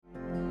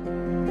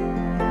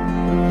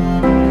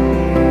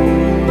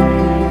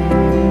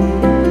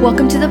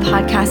Welcome to the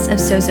podcast of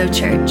Sozo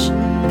Church.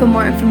 For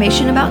more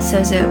information about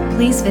Sozo,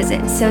 please visit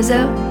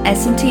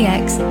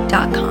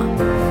sozosmtx.com.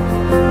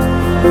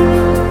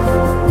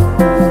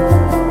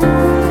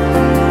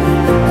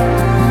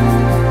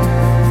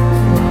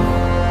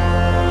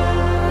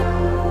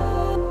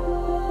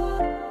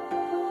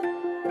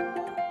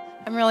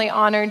 I'm really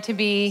honored to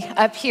be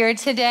up here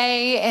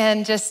today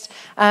and just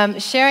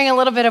sharing a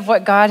little bit of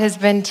what God has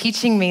been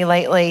teaching me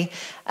lately.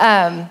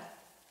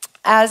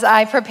 As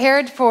I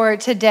prepared for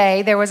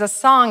today, there was a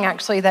song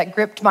actually that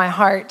gripped my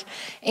heart,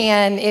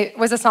 and it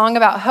was a song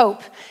about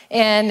hope.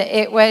 And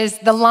it was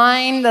the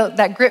line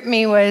that gripped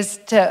me was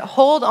to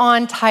hold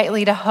on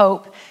tightly to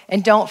hope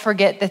and don't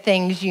forget the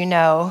things you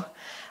know.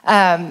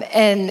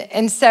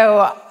 And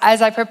so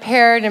as I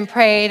prepared and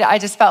prayed, I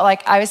just felt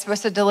like I was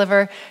supposed to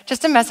deliver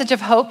just a message of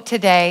hope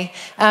today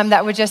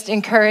that would just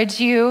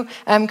encourage you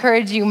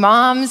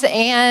moms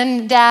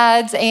and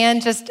dads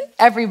and just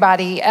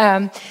everybody.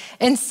 And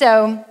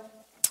so,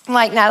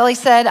 like Natalie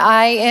said,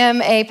 I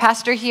am a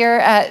pastor here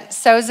at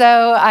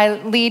Sozo. I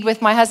lead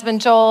with my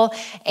husband, Joel,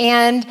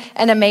 and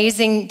an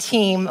amazing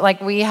team. Like,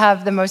 we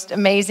have the most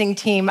amazing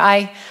team.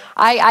 I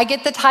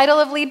get the title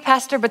of lead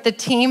pastor, but the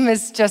team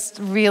is just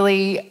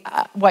really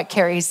what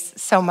carries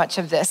so much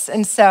of this.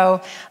 And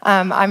so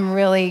I'm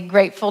really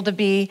grateful to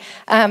be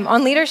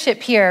on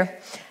leadership here.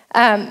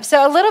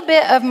 So a little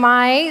bit of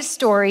my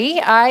story.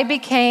 I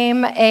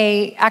became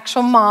an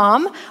actual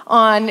mom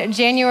on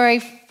January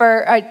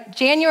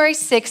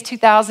 6,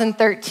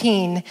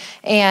 2013.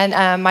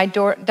 And my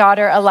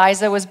daughter,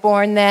 Eliza, was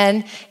born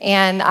then.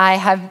 And I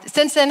have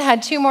since then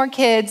had two more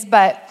kids,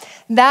 but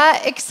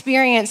that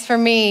experience for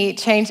me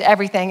changed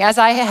everything. As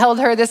I held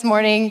her this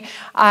morning,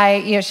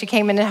 she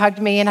came in and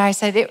hugged me, and I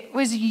said, "It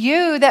was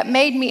you that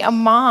made me a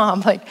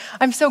mom. Like,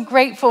 I'm so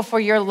grateful for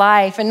your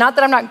life." And not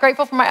that I'm not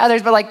grateful for my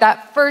others, but like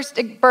that first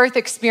birth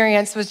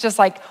experience was just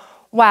like,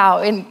 wow.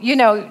 And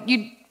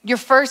your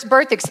first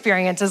birth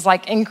experience is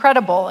like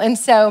incredible. And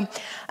so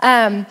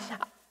I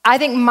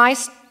think my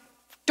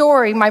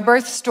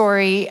birth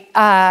story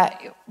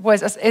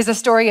is a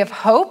story of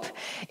hope.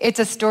 It's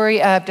a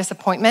story of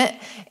disappointment,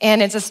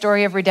 and it's a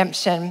story of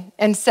redemption.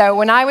 And so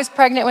when I was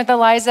pregnant with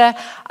Eliza,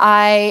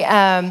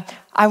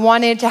 I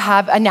wanted to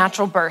have a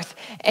natural birth.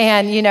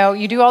 And you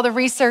do all the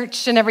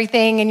research and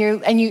everything,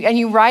 and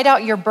you write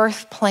out your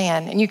birth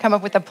plan, and you come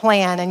up with a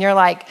plan, and you're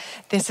like,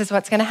 this is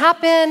what's gonna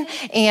happen.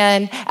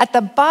 And at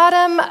the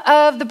bottom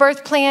of the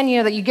birth plan,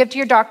 that you give to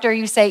your doctor,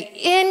 you say,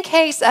 in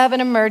case of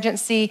an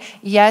emergency,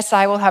 yes,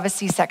 I will have a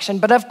C-section.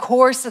 But of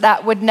course,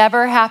 that would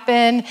never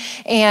happen.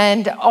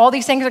 And all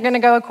these things are gonna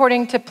go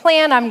according to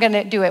plan. I'm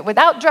gonna do it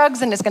without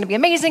drugs, and it's gonna be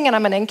amazing, and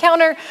I'm gonna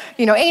encounter,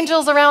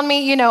 angels around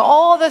me,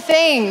 all the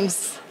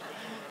things.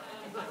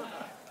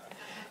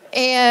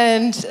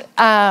 And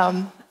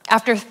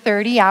after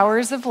 30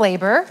 hours of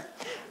labor,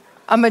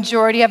 a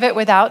majority of it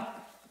without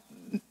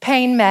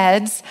pain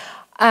meds,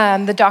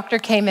 the doctor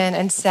came in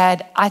and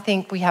said, "I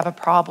think we have a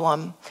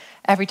problem.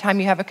 Every time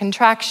you have a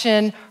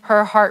contraction,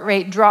 her heart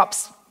rate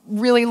drops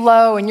really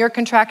low and your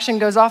contraction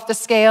goes off the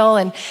scale,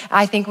 and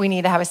I think we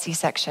need to have a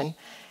C-section."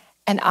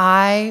 And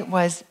I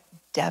was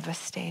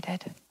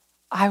devastated.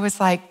 I was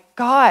like,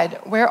 "God,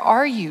 where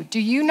are you? Do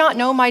you not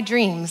know my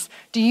dreams?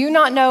 Do you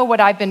not know what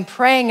I've been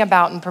praying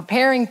about and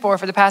preparing for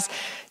the past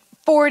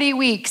 40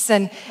 weeks?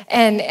 And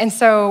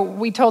so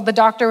we told the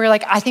doctor, we're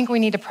like, "I think we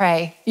need to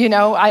pray.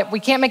 We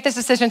can't make this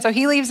decision." So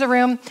he leaves the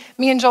room.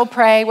 Me and Joel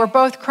pray. We're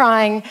both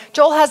crying.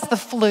 Joel has the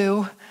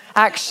flu,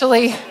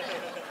 actually.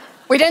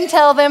 We didn't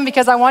tell them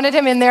because I wanted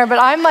him in there, but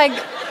I'm like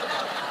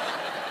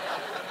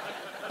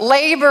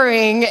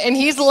laboring, and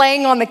he's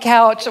laying on the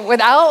couch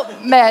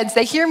without meds.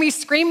 They hear me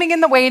screaming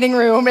in the waiting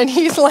room, and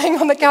he's laying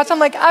on the couch. I'm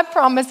like, I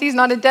promise he's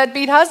not a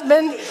deadbeat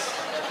husband,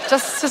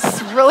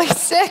 just really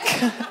sick.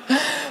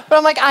 But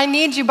I'm like, "I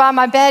need you by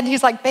my bed."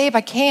 He's like, "Babe,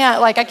 I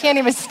can't. I can't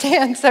even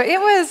stand." So it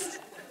was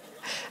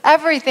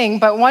everything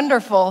but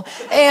wonderful.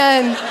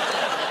 And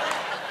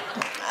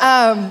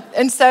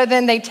so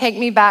then they take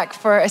me back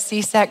for a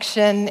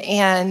C-section,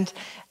 and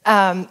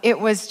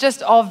it was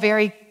just all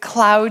very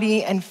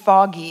cloudy and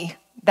foggy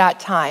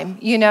that time,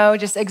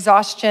 just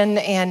exhaustion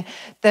and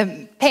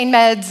the pain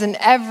meds and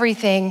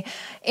everything.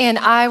 And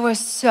I was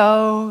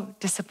so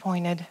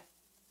disappointed.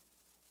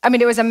 I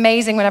mean, it was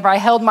amazing whenever I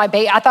held my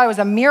baby. I thought it was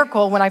a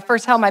miracle when I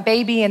first held my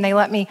baby and they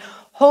let me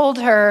hold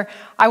her.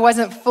 I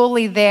wasn't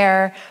fully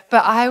there,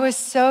 but I was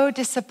so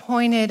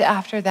disappointed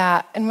after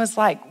that and was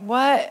like,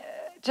 what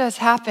just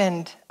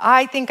happened?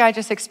 I think I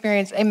just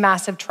experienced a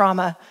massive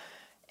trauma,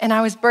 and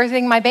I was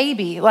birthing my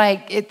baby.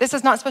 This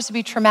is not supposed to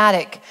be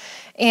traumatic.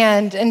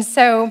 And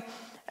so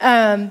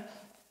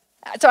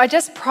I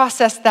just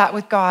processed that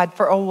with God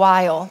for a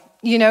while,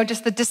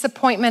 just the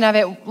disappointment of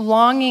it,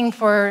 longing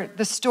for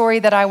the story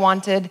that I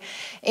wanted.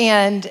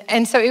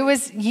 And so it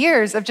was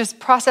years of just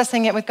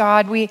processing it with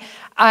God. We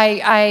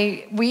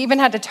even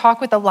had to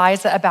talk with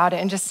Eliza about it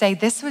and just say,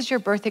 this was your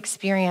birth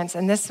experience,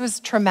 and this was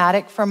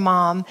traumatic for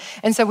mom.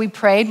 And so we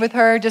prayed with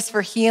her just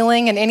for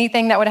healing and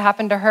anything that would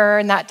happen to her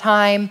in that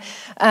time,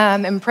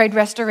 and prayed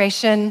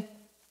restoration.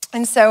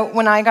 And so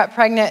when I got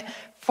pregnant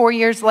 4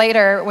 years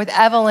later with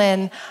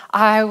Evelyn,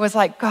 I was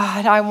like,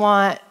 God, I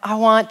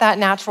want that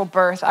natural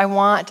birth. I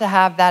want to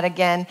have that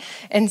again.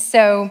 And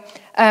so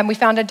we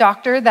found a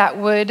doctor that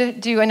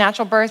would do a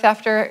natural birth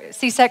after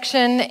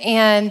C-section,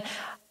 and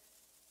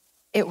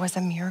it was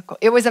a miracle.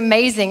 It was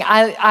amazing.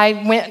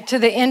 I went to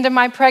the end of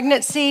my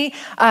pregnancy.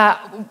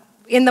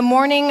 In the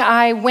morning,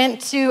 I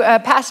went to a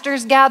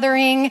pastor's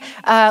gathering,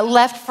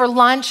 left for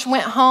lunch,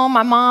 went home.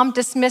 My mom I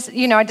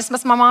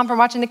dismissed my mom from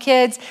watching the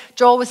kids.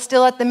 Joel was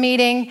still at the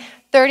meeting.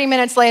 30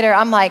 minutes later,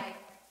 I'm like,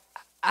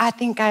 I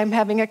think I'm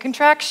having a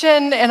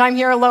contraction and I'm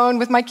here alone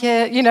with my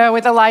kid,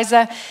 with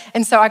Eliza.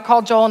 And so I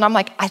called Joel and I'm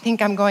like, I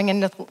think I'm going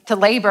into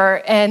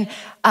labor. And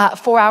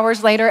 4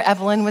 hours later,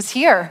 Evelyn was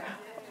here.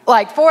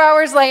 Like 4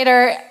 hours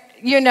later,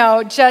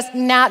 just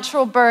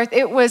natural birth.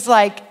 It was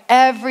like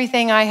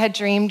everything I had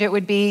dreamed it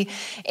would be.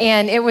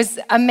 And it was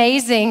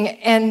amazing.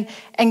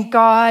 And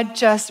God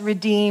just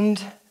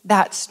redeemed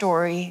that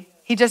story.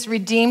 He just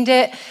redeemed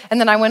it. And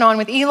then I went on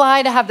with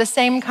Eli to have the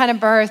same kind of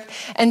birth.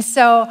 And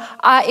so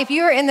if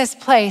you're in this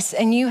place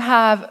and you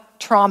have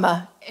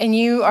trauma and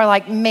you are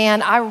like,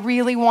 man, I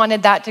really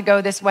wanted that to go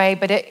this way,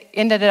 but it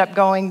ended up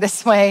going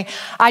this way,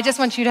 I just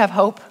want you to have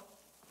hope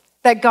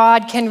that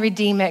God can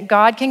redeem it.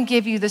 God can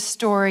give you the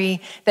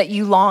story that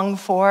you long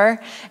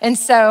for. And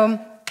so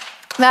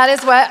that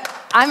is what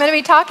I'm going to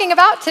be talking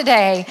about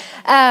today.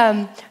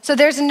 So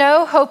there's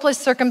no hopeless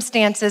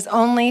circumstances,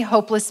 only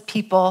hopeless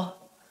people.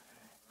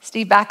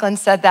 Steve Backlund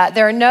said that.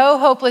 There are no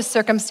hopeless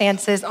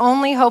circumstances,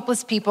 only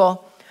hopeless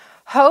people.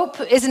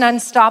 Hope is an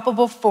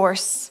unstoppable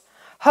force.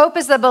 Hope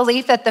is the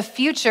belief that the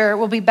future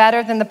will be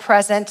better than the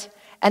present,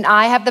 and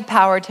I have the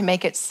power to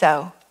make it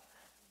so.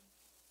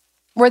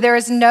 Where there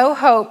is no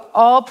hope,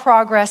 all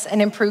progress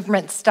and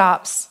improvement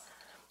stops.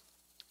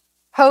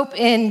 Hope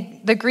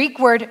in the Greek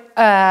word,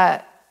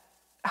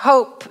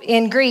 hope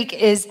in Greek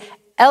is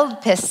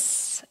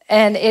elpis,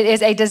 and it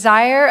is a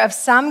desire of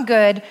some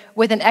good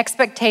with an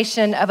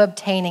expectation of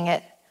obtaining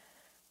it.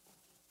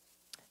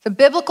 So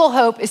biblical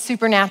hope is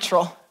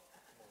supernatural.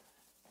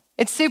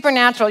 It's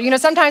supernatural.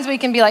 Sometimes we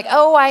can be like,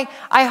 oh,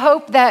 I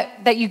hope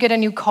that you get a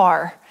new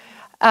car.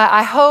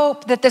 I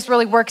hope that this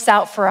really works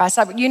out for us.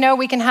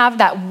 We can have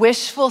that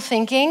wishful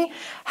thinking.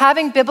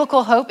 Having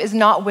biblical hope is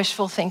not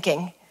wishful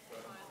thinking.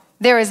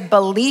 There is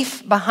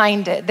belief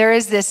behind it. There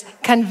is this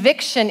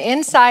conviction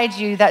inside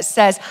you that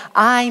says,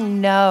 I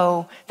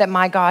know that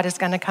my God is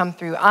going to come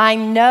through. I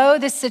know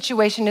this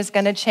situation is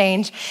going to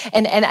change.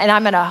 And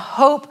I'm going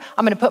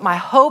to put my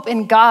hope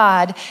in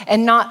God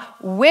and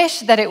not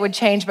wish that it would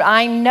change, but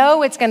I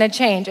know it's going to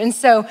change. And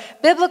so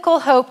biblical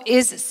hope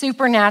is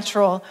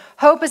supernatural.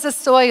 Hope is a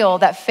soil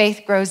that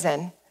faith grows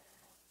in.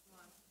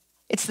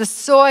 It's the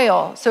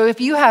soil. So if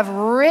you have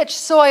rich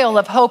soil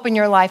of hope in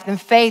your life, then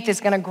faith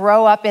is going to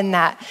grow up in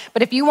that.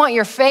 But if you want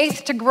your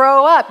faith to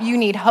grow up, you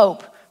need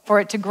hope for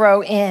it to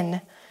grow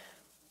in.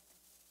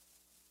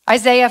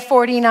 Isaiah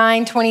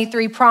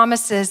 49:23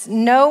 promises,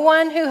 no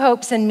one who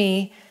hopes in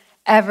me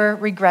ever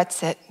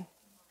regrets it.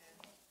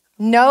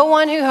 No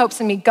one who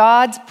hopes in me,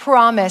 God's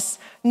promise,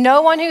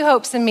 no one who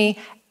hopes in me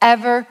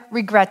ever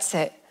regrets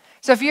it.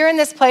 So if you're in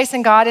this place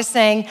and God is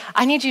saying,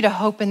 I need you to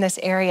hope in this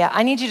area.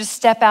 I need you to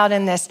step out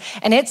in this.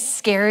 And it's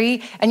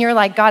scary. And you're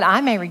like, God,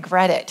 I may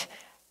regret it.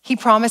 He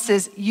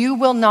promises you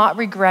will not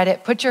regret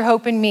it. Put your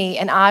hope in me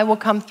and I will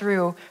come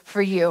through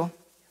for you.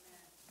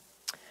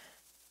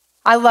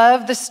 I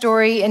love the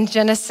story in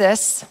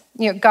Genesis.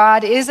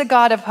 God is a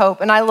God of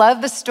hope. And I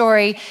love the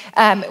story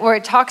where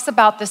it talks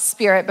about the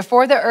Spirit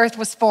before the earth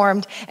was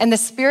formed and the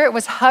Spirit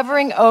was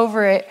hovering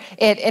over it.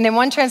 And in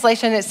one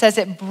translation, it says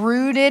it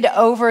brooded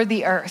over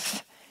the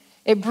earth.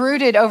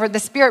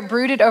 The Spirit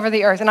brooded over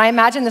the earth. And I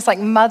imagine this like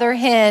mother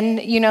hen,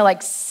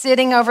 like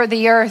sitting over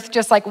the earth,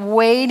 just like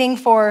waiting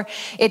for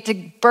it to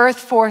birth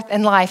forth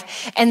in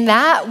life. And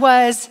that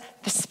was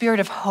the Spirit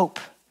of hope.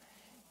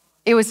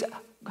 It was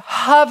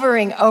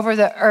hovering over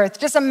the earth.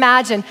 Just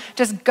imagine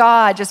just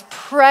God just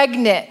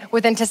pregnant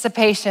with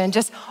anticipation.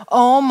 Just,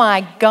 oh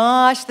my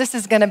gosh, this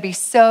is going to be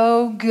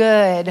so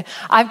good.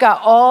 I've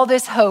got all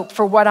this hope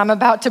for what I'm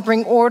about to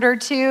bring order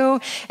to,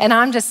 and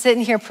I'm just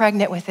sitting here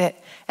pregnant with it.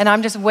 And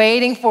I'm just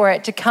waiting for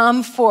it to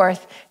come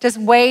forth, just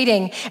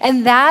waiting.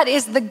 And that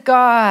is the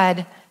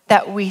God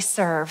that we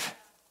serve.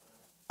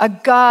 A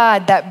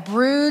God that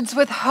broods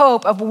with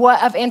hope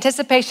of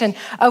anticipation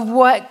of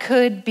what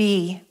could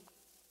be.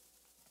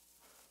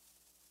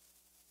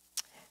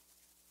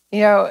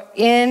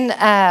 In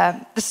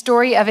the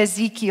story of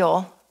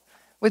Ezekiel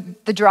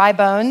with the dry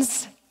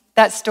bones,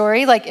 that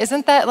story,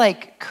 isn't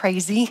that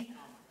crazy?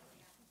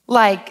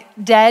 Like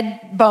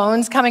dead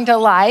bones coming to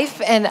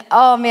life. And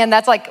oh man,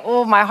 that's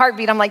my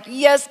heartbeat. I'm like,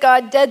 yes,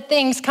 God, dead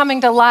things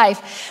coming to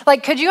life.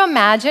 Could you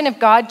imagine if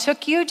God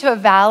took you to a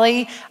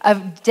valley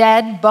of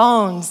dead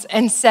bones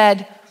and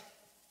said,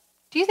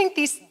 do you think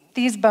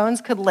these bones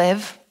could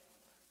live?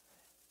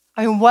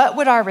 I mean, what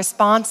would our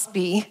response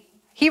be?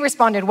 He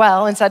responded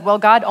well and said, well,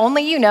 God,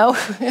 only you know.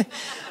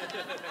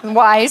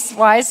 Wise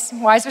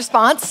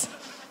response.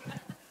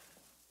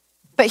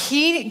 But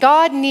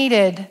God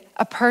needed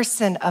a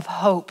person of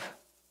hope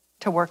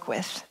to work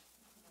with.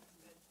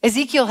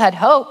 Ezekiel had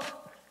hope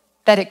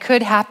that it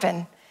could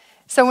happen.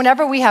 So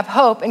whenever we have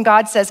hope and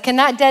God says, can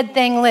that dead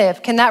thing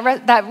live? Can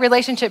that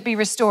relationship be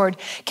restored?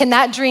 Can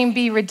that dream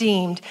be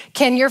redeemed?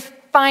 Can your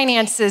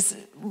finances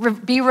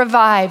be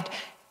revived?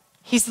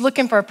 He's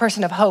looking for a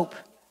person of hope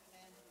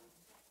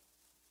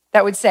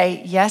that would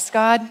say, yes,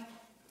 God,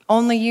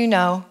 only you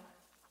know.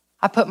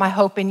 I put my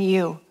hope in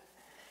you.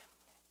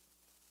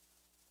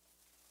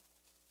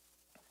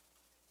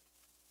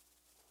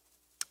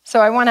 So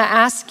I want to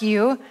ask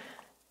you,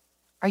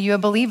 are you a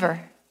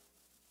believer?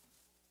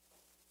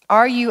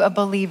 Are you a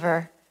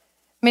believer?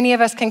 Many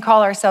of us can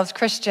call ourselves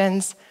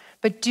Christians,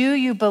 but do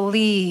you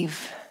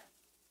believe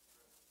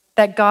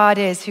that God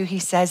is who he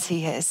says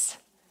he is?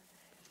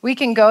 We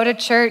can go to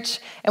church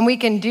and we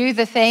can do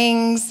the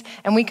things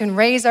and we can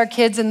raise our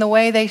kids in the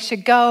way they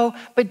should go,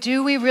 but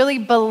do we really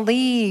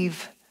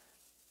believe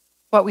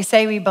what we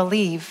say we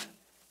believe?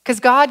 Because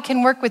God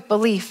can work with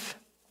belief.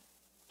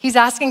 He's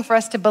asking for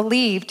us to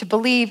believe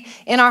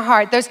in our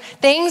heart. There's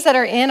things that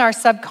are in our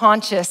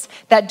subconscious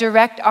that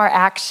direct our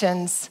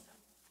actions.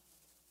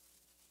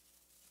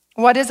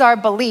 What is our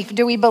belief?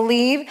 Do we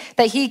believe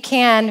that he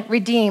can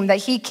redeem, that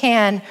he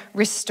can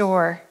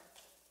restore?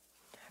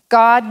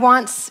 God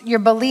wants your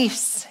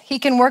beliefs. He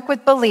can work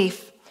with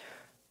belief.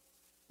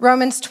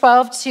 Romans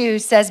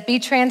 12:2 says, be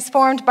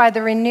transformed by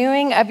the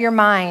renewing of your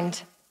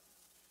mind.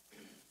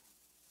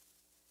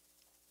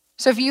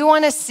 So if you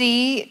want to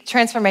see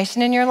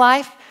transformation in your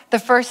life, the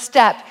first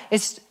step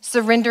is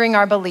surrendering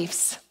our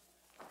beliefs.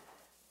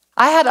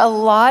 I had a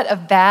lot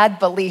of bad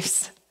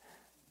beliefs.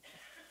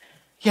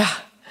 Yeah.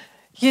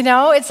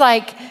 It's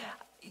like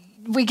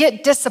we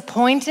get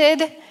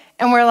disappointed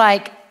and we're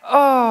like,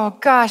 oh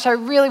gosh, I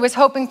really was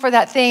hoping for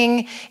that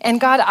thing. And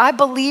God, I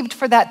believed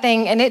for that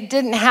thing and it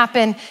didn't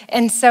happen.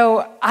 And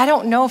so I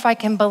don't know if I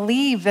can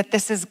believe that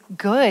this is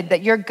good,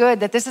 that you're good,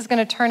 that this is going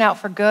to turn out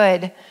for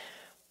good.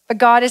 But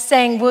God is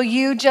saying, will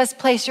you just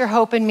place your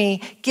hope in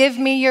me? Give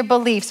me your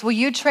beliefs. Will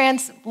you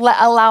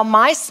allow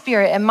my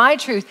spirit and my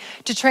truth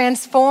to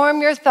transform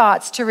your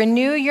thoughts, to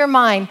renew your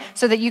mind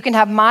so that you can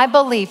have my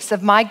beliefs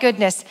of my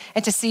goodness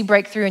and to see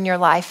breakthrough in your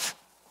life?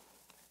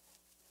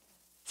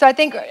 So I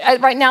think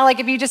right now,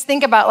 if you just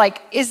think about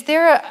is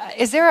there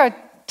a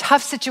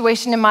tough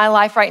situation in my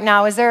life right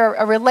now? Is there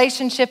a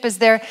relationship? Is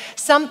there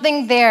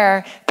something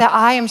there that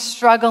I am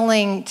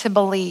struggling to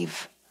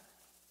believe?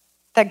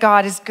 That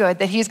God is good,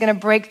 that he's going to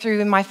break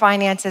through in my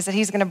finances, that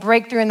he's going to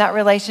break through in that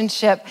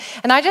relationship.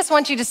 And I just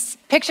want you to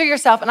picture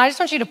yourself, and I just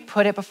want you to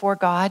put it before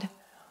God.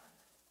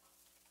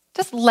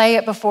 Just lay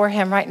it before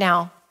him right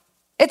now.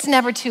 It's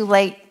never too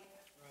late.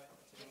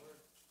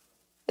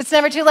 It's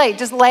never too late.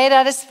 Just lay it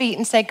at his feet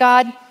and say,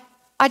 God,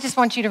 I just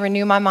want you to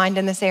renew my mind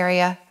in this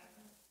area.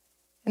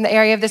 In the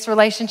area of this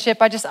relationship,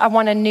 I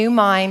want a new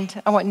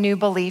mind. I want new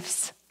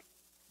beliefs.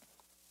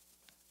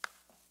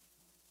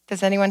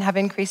 Does anyone have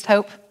increased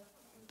hope?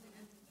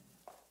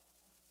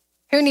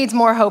 Who needs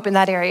more hope in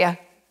that area?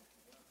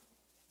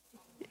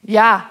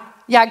 Yeah,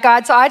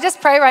 God. So I just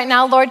pray right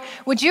now, Lord,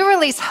 would you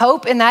release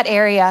hope in that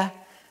area?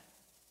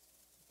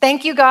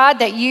 Thank you, God,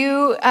 that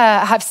you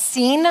have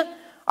seen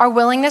our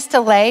willingness to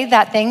lay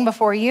that thing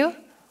before you.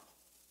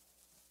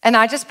 And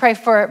I just pray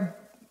for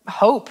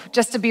hope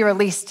just to be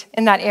released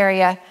in that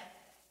area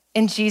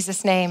in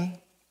Jesus' name.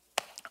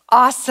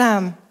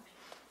 Awesome.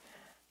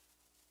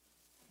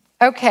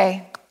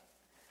 Okay.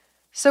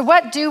 So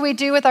what do we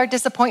do with our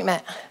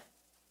disappointment?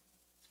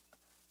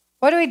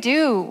 What do we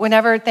do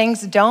whenever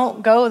things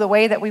don't go the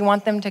way that we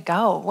want them to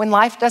go? When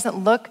life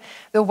doesn't look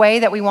the way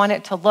that we want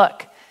it to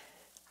look?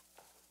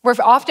 We're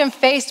often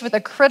faced with a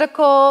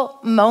critical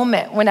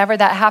moment whenever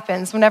that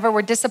happens, whenever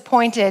we're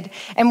disappointed,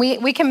 and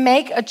we can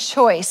make a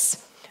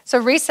choice. So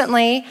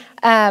recently,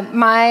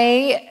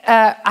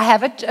 I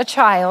have a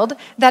child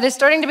that is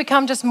starting to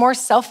become just more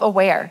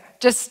self-aware,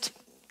 just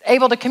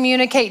able to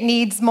communicate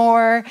needs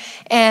more,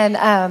 and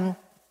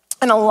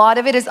a lot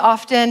of it is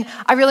often,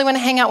 I really want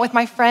to hang out with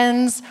my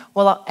friends.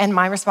 And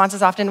my response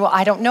is often,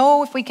 I don't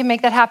know if we can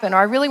make that happen. Or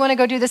I really want to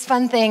go do this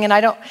fun thing.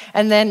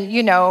 And then,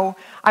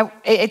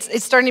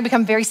 it's starting to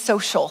become very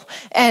social.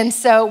 And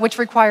so, which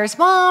requires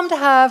mom to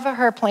have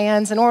her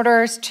plans in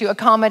order to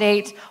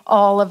accommodate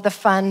all of the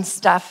fun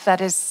stuff that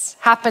is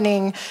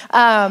happening.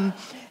 And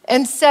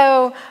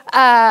so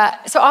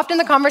often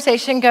the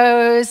conversation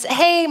goes,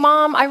 hey,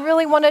 mom, I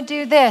really want to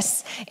do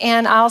this.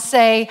 And I'll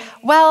say,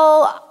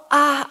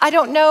 I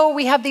don't know.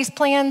 We have these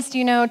plans,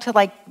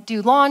 to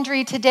do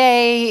laundry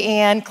today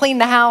and clean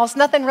the house.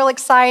 Nothing real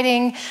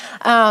exciting,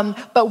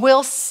 but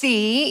we'll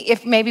see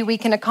if maybe we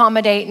can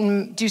accommodate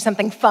and do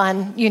something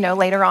fun,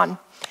 later on.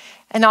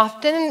 And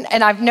often,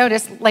 and I've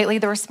noticed lately,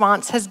 the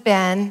response has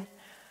been,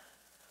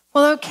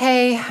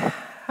 okay,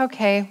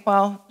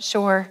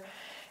 sure.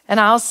 And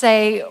I'll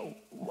say,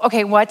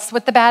 okay, what's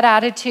with the bad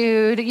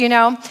attitude,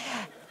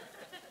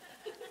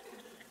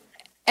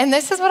 And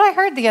this is what I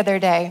heard the other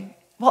day.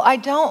 I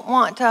don't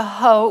want to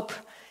hope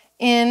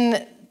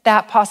in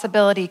that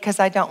possibility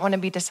because I don't want to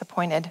be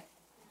disappointed.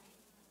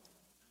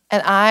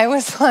 And I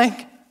was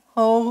like,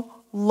 oh,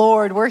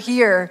 Lord, we're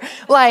here.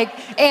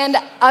 And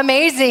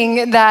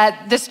amazing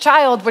that this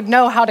child would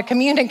know how to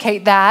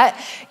communicate that,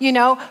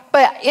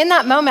 But in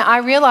that moment, I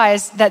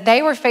realized that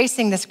they were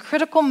facing this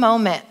critical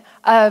moment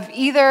of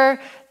either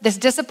this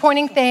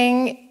disappointing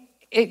thing,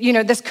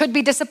 this could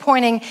be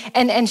disappointing,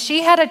 and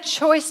she had a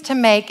choice to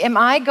make. Am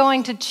I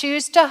going to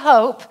choose to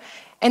hope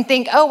and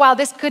think, oh, wow,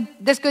 this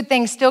good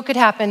thing still could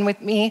happen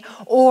with me,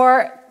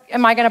 or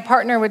am I going to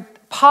partner with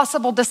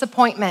possible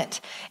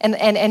disappointment and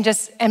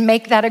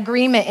make that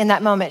agreement in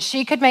that moment?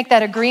 She could make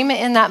that agreement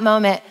in that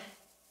moment,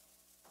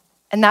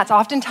 and that's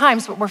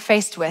oftentimes what we're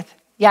faced with.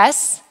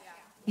 Yes?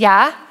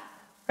 Yeah?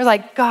 We're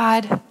like,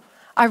 God,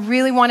 I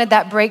really wanted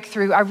that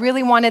breakthrough. I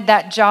really wanted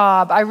that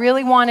job. I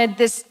really wanted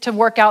this to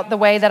work out the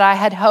way that I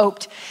had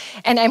hoped.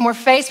 And we're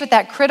faced with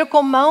that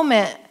critical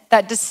moment,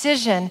 that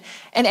decision,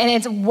 and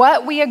it's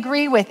what we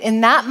agree with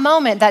in that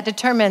moment that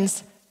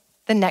determines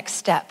the next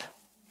step,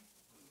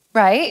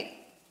 right?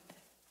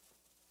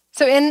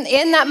 So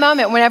in that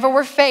moment, whenever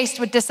we're faced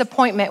with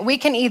disappointment, we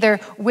can either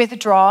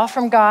withdraw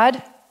from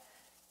God,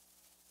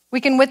 we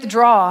can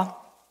withdraw,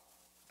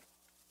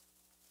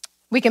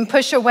 we can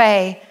push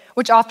away,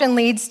 which often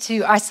leads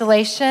to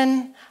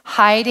isolation,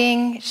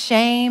 hiding,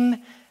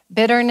 shame,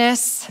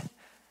 bitterness,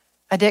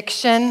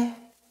 addiction.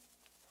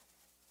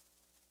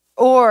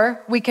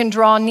 Or we can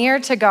draw near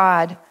to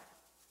God,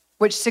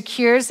 which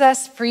secures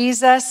us,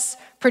 frees us,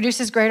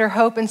 produces greater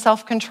hope and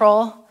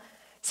self-control.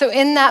 So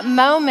in that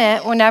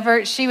moment,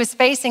 whenever she was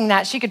facing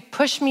that, she could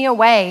push me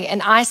away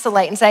and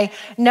isolate and say,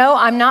 no,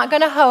 I'm not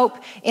gonna hope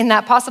in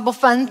that possible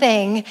fun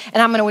thing,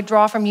 and I'm gonna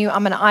withdraw from you,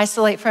 I'm gonna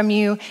isolate from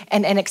you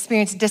and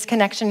experience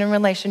disconnection in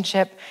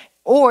relationship.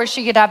 Or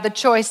she could have the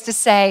choice to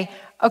say,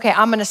 okay,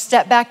 I'm gonna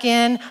step back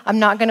in, I'm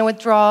not gonna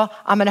withdraw,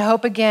 I'm gonna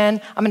hope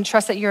again, I'm gonna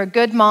trust that you're a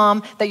good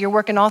mom, that you're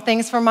working all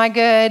things for my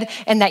good,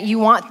 and that you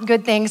want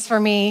good things for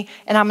me,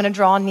 and I'm gonna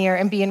draw near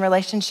and be in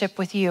relationship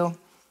with you,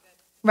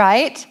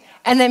 right?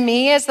 And then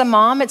me as the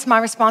mom, it's my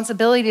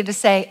responsibility to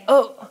say,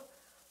 oh,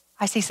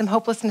 I see some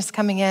hopelessness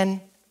coming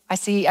in. I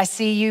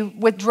see you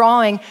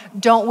withdrawing.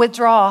 Don't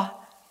withdraw.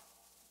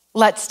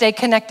 Let's stay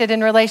connected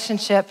in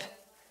relationship.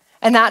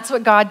 And that's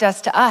what God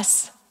does to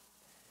us.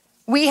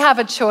 We have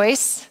a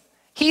choice.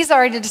 He's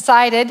already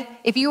decided,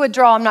 if you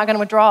withdraw, I'm not gonna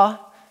withdraw.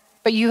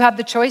 But you have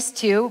the choice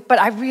to, but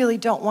I really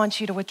don't want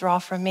you to withdraw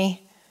from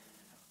me.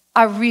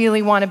 I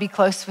really wanna be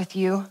close with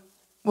you.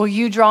 Will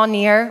you draw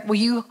near? Will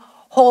you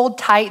hold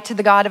tight to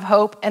the God of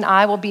hope, and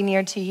I will be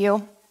near to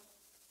you?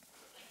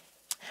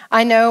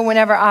 I know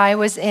whenever I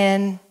was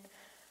in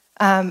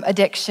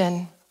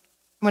addiction,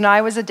 when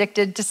I was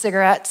addicted to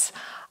cigarettes,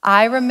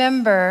 I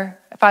remember,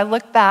 if I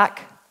look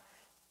back,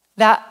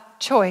 that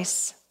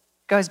choice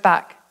goes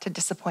back to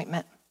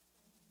disappointment.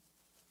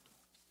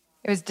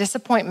 It was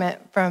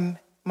disappointment from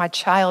my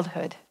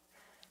childhood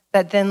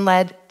that then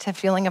led to a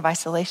feeling of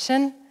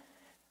isolation,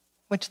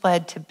 which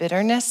led to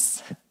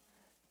bitterness,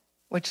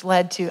 which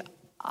led to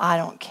I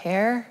don't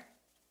care.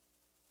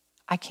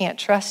 I can't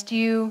trust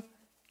you.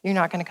 You're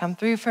not going to come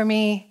through for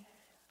me,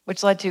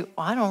 which led to,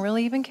 I don't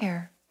really even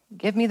care.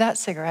 Give me that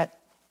cigarette.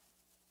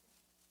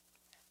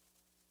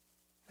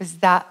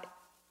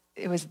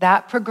 It was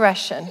that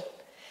progression.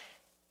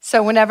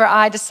 So whenever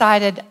I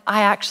decided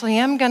I actually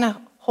am going to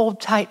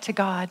hold tight to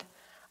God,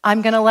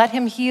 I'm going to let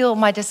him heal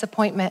my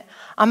disappointment,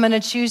 I'm going to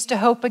choose to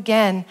hope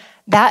again,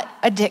 that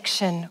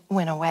addiction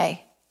went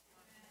away.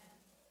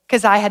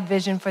 Because I had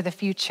vision for the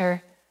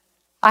future.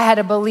 I had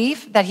a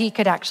belief that he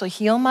could actually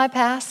heal my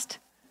past,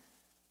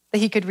 that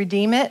he could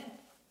redeem it,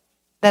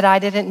 that I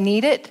didn't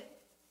need it,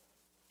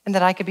 and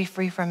that I could be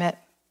free from it.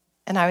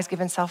 And I was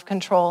given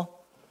self-control.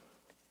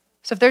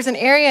 So if there's an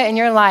area in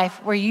your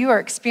life where you are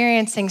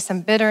experiencing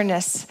some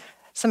bitterness,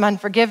 some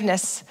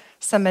unforgiveness,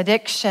 some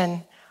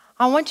addiction,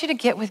 I want you to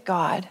get with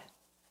God.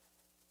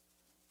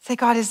 Say,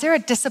 God, is there a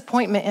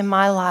disappointment in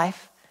my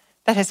life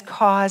that has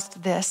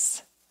caused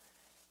this?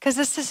 Because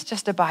this is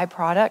just a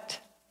byproduct.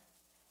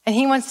 And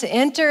he wants to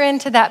enter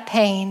into that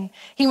pain.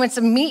 He wants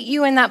to meet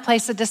you in that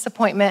place of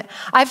disappointment.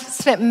 I've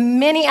spent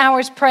many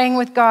hours praying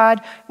with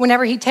God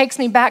whenever he takes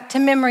me back to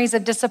memories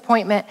of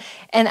disappointment.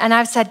 And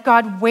I've said,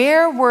 God,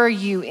 where were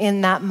you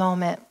in that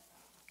moment?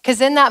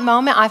 Because in that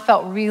moment, I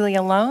felt really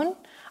alone.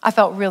 I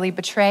felt really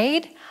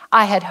betrayed.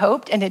 I had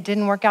hoped and it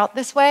didn't work out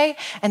this way.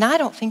 And I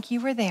don't think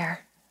you were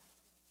there.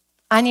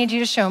 I need you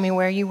to show me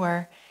where you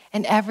were.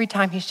 And every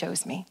time he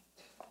shows me,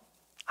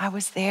 I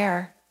was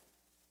there.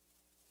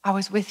 I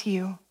was with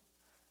you.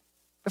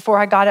 Before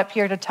I got up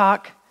here to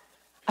talk,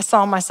 I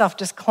saw myself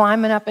just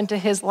climbing up into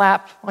his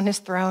lap on his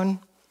throne.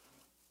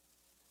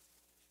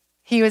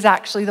 He was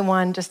actually the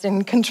one just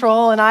in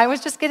control, and I was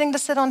just getting to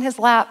sit on his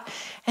lap,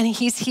 and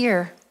he's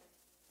here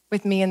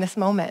with me in this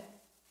moment.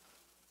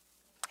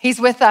 He's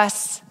with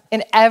us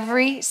in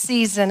every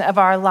season of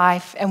our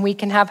life, and we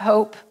can have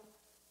hope.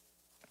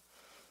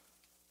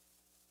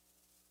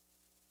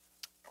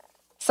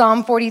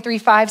 Psalm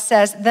 43:5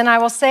 says, "Then I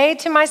will say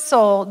to my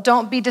soul,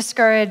 don't be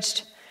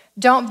discouraged,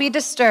 don't be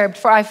disturbed,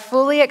 for I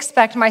fully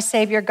expect my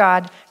Savior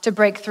God to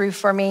break through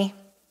for me."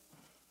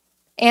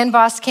 Ann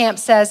Voskamp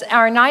says,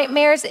 our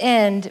nightmares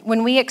end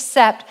when we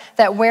accept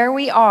that where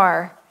we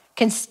are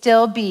can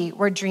still be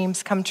where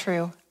dreams come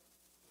true.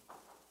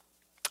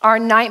 Our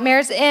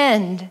nightmares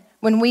end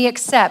when we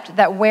accept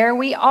that where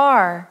we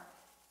are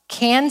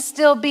can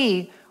still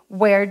be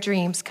where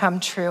dreams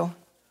come true.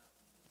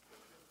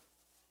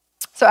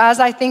 So as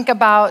I think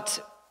about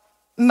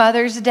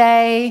Mother's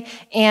Day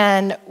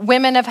and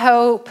Women of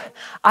Hope,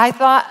 I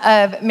thought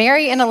of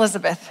Mary and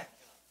Elizabeth.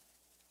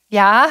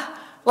 Yeah?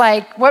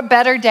 Like, what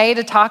better day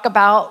to talk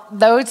about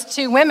those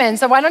two women?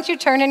 So why don't you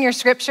turn in your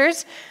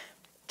scriptures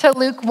to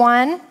Luke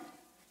 1.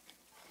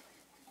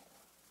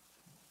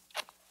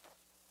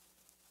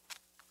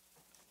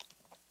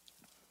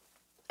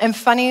 And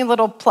funny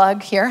little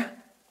plug here.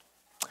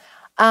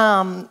 You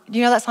know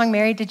that song,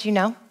 Mary, Did You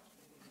Know?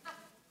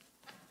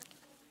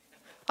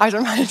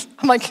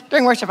 I'm like,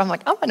 during worship, I'm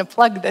like, I'm gonna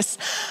plug this.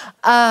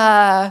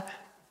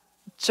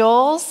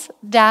 Joel's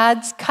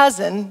dad's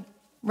cousin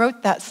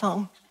wrote that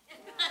song.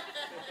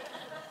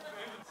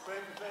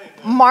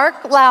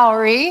 Mark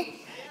Lowry.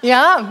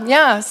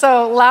 Yeah.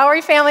 So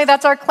Lowry family,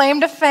 that's our claim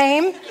to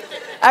fame.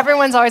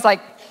 Everyone's always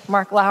like,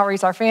 Mark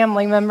Lowry's our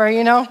family member,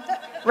 you know?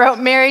 Wrote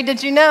Mary,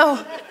 Did You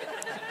Know?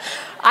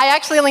 I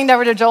actually leaned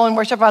over to Joel in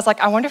worship. I was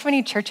like, I wonder if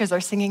any churches are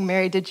singing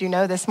Mary, Did You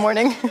Know this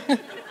morning?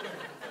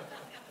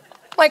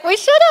 Like, we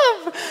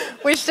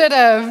should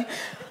have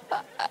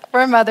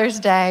for Mother's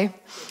Day.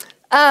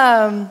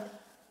 No,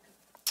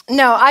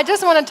 I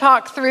just want to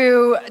talk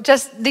through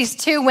just these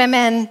two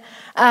women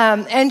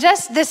and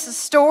just this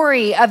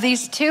story of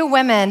these two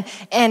women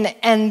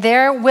and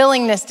their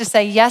willingness to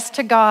say yes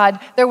to God,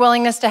 their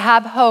willingness to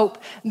have hope,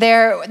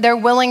 their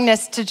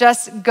willingness to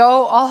just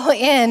go all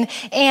in,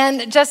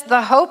 and just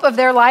the hope of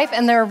their life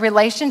and their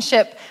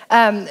relationship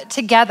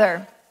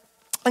together.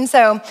 And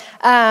so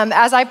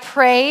as I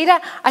prayed,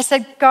 I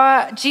said,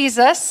 God,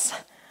 Jesus,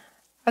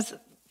 I was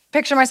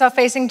picture myself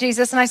facing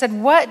Jesus, and I said,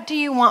 what do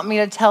you want me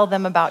to tell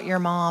them about your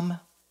mom?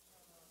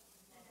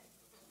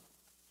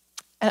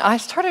 And I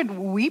started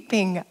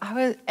weeping.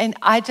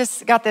 I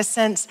just got this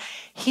sense,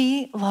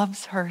 he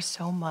loves her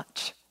so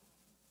much.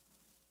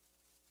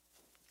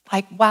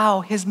 Like,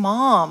 wow, his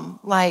mom,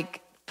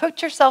 like,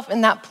 put yourself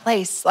in that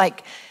place.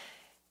 Like,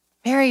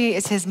 Mary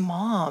is his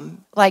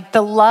mom. Like,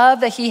 the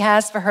love that he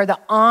has for her, the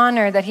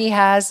honor that he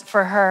has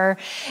for her.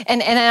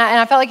 And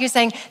I felt like he was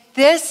saying,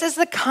 this is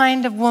the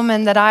kind of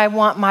woman that I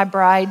want my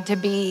bride to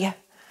be.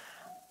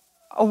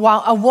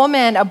 A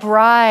woman, a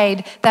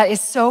bride that is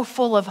so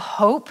full of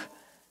hope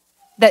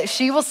that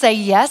she will say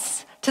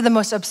yes to the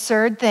most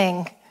absurd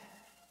thing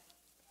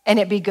and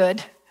it be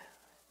good.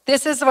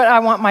 This is what I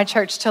want my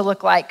church to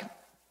look like.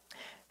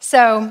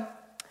 So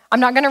I'm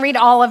not going to read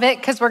all of it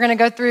because we're going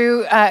to go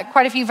through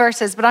quite a few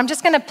verses, but I'm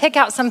just going to pick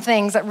out some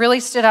things that really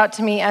stood out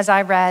to me as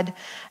I read.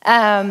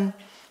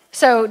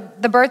 So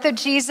the birth of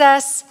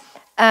Jesus.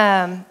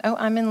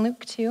 I'm in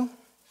Luke 2.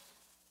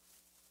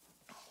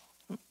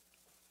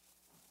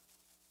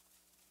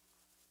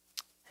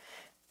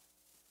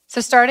 So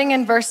starting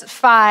in verse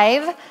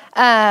 5,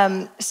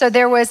 so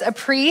there was a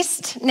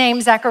priest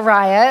named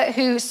Zechariah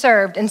who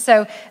served, and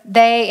so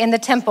they in the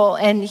temple,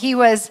 and he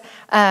was,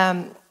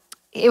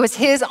 it was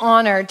his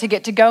honor to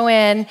get to go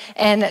in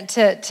and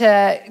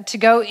to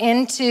go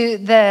into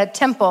the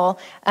temple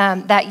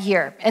that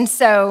year. And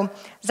so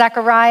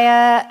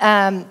Zechariah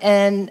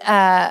and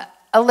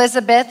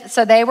Elizabeth,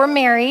 so they were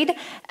married,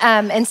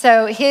 and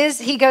so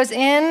he goes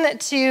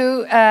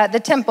into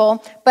the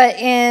temple, but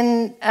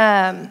in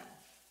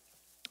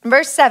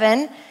verse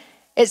 7,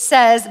 it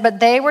says, but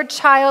they were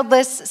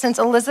childless since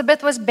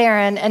Elizabeth was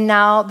barren, and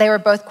now they were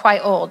both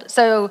quite old.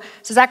 So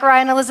Zechariah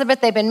and Elizabeth,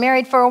 they've been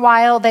married for a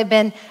while. They've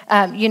been,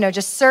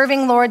 just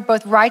serving Lord,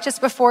 both righteous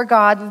before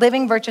God,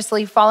 living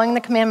virtuously, following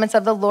the commandments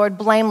of the Lord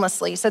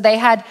blamelessly. So they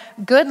had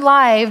good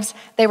lives.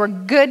 They were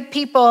good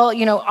people,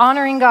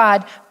 honoring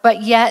God,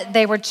 but yet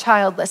they were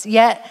childless.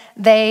 Yet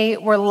they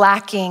were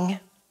lacking.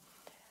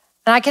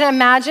 And I can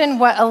imagine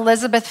what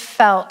Elizabeth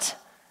felt.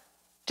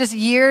 Just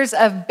years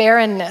of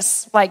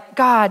barrenness, like,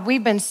 God,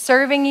 we've been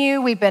serving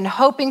you, we've been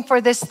hoping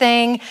for this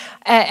thing,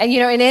 and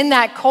in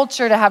that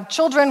culture to have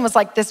children was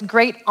like this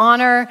great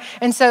honor,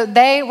 and so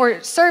they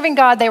were serving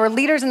God, they were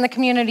leaders in the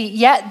community,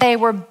 yet they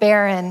were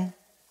barren.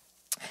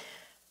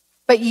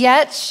 But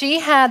yet she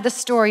had the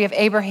story of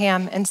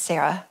Abraham and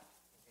Sarah,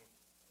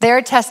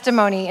 their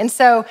testimony, and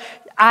so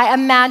I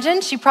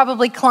imagine she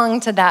probably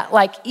clung to that,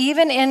 like,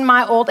 even in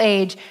my old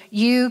age,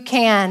 you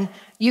can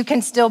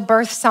still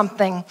birth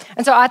something.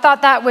 And so I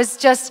thought that was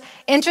just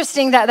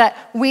interesting that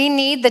we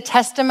need the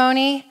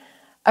testimony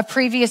of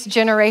previous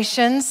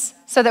generations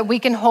so that we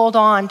can hold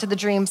on to the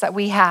dreams that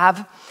we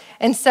have.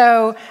 And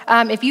so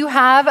if you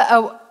have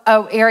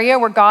a area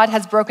where God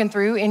has broken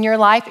through in your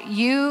life,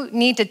 you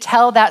need to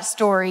tell that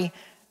story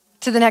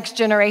to the next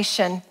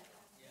generation.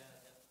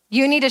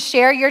 You need to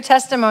share your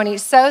testimony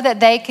so that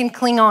they can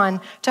cling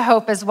on to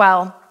hope as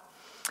well.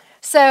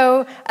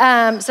 So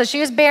she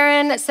was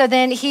barren. So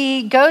then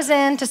he goes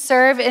in to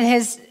serve in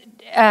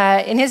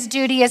his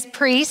duty as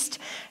priest.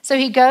 So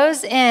he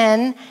goes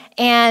in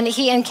and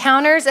he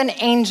encounters an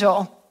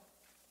angel.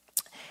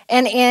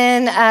 And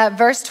in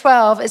verse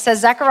 12, it says,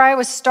 Zechariah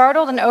was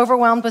startled and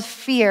overwhelmed with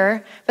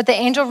fear, but the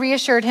angel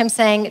reassured him,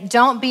 saying,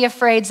 "Don't be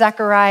afraid,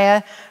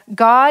 Zechariah.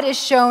 God is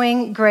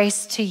showing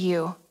grace to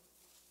you."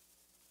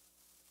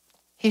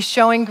 He's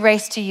showing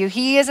grace to you.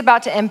 He is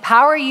about to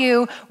empower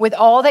you with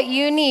all that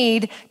you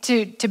need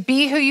to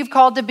be who you've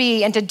called to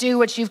be and to do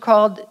what you've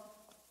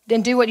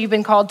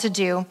been called to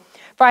do.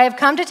 For I have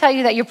come to tell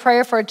you that your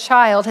prayer for a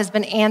child has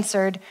been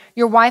answered.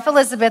 Your wife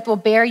Elizabeth will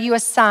bear you a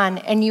son,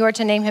 and you are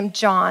to name him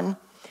John.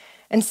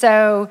 And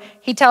so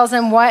he tells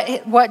him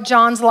what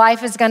John's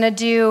life is going to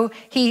do.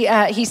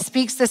 He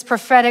speaks this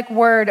prophetic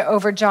word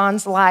over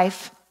John's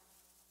life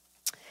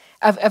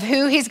of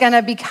who he's going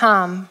to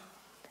become.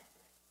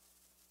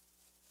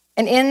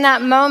 And in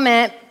that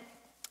moment,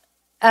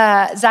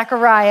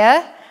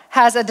 Zechariah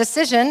has a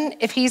decision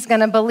if he's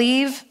going to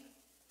believe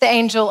the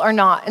angel or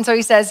not. And so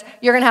he says,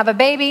 you're going to have a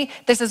baby.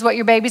 This is what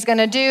your baby's going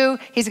to do.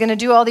 He's going to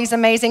do all these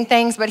amazing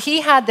things. But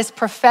he had this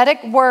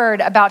prophetic word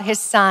about his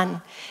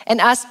son.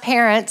 And us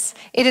parents,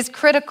 it is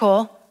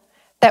critical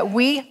that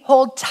we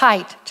hold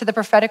tight to the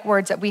prophetic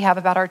words that we have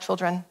about our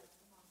children.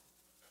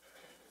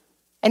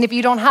 And if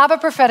you don't have a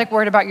prophetic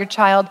word about your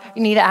child,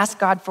 you need to ask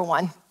God for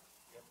one.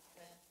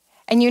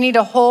 And you need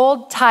to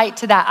hold tight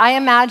to that. I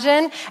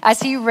imagine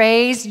as he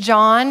raised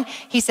John,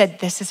 he said,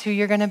 this is who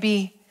you're going to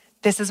be.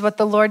 This is what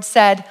the Lord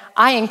said.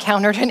 I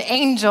encountered an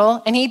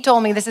angel and he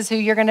told me this is who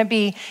you're going to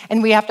be.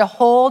 And we have to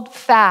hold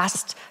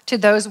fast to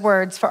those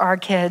words for our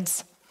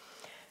kids.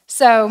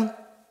 So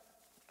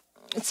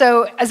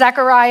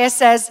Zechariah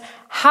says,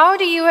 how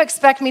do you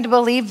expect me to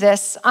believe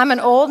this? I'm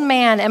an old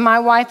man and my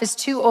wife is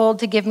too old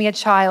to give me a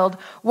child.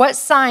 What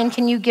sign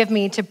can you give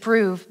me to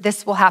prove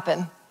this will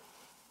happen?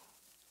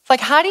 It's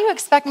like, how do you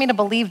expect me to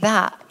believe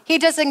that? He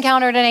just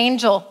encountered an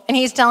angel and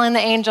he's telling the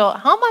angel,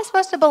 how am I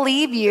supposed to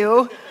believe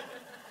you?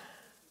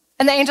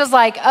 And the angel's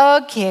like,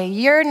 okay,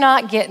 you're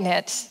not getting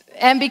it.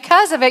 And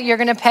because of it, you're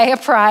gonna pay a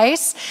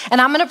price.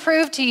 And I'm gonna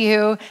prove to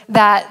you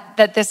that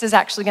this is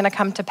actually gonna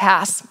come to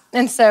pass.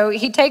 And so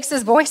he takes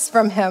his voice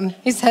from him.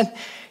 He said,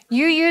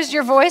 you used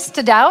your voice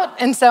to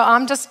doubt. And so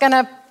I'm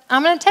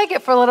gonna take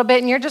it for a little bit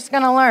and you're just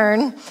gonna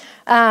learn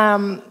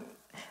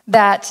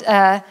that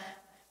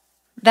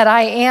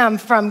I am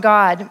from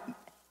God.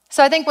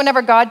 So I think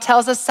whenever God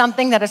tells us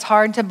something that is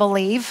hard to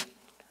believe,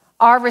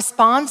 our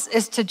response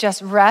is to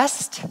just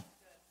rest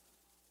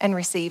and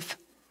receive.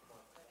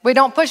 We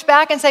don't push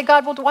back and say,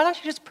 God, well, why don't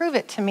you just prove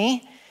it to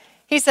me?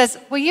 He says,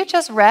 will you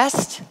just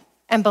rest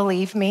and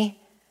believe me?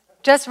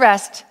 Just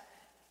rest.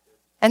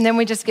 And then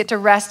we just get to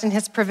rest in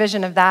his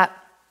provision of that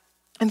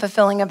and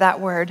fulfilling of that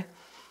word.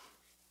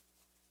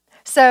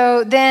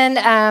 So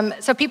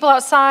then, so people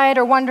outside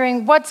are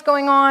wondering what's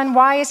going on.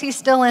 Why is he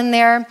still in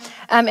there?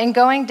 And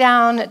going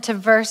down to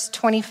verse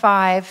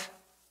 25.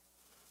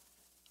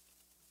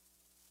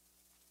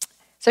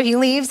 So he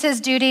leaves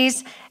his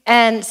duties,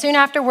 and soon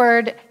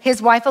afterward,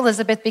 his wife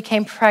Elizabeth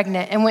became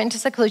pregnant and went into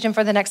seclusion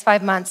for the next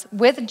 5 months.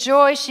 With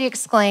joy, she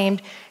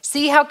exclaimed,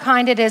 "See how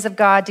kind it is of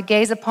God to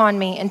gaze upon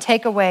me and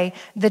take away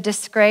the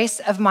disgrace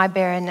of my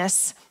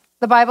barrenness."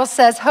 The Bible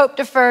says, hope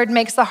deferred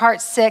makes the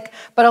heart sick,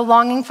 but a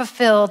longing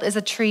fulfilled is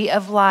a tree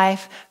of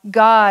life.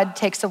 God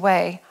takes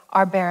away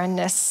our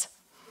barrenness.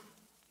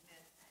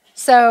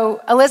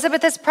 So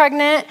Elizabeth is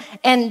pregnant,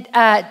 and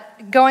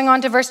going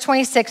on to verse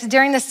 26,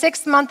 during the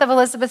 6th month of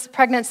Elizabeth's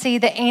pregnancy,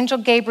 the angel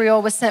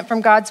Gabriel was sent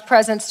from God's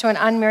presence to an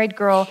unmarried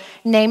girl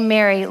named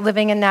Mary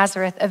living in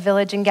Nazareth, a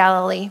village in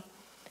Galilee.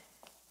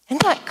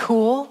 Isn't that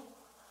cool?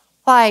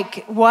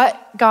 Like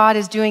what God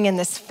is doing in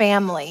this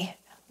family.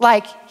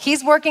 Like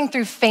he's working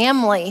through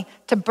family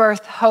to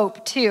birth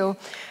hope too.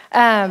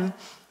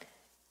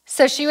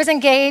 So she was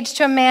engaged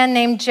to a man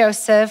named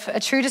Joseph, a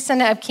true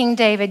descendant of King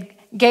David.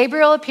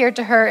 Gabriel appeared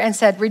to her and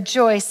said,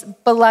 "Rejoice,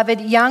 beloved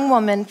young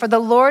woman, for the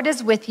Lord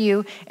is with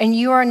you, and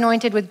you are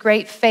anointed with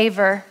great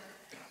favor."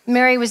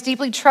 Mary was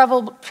deeply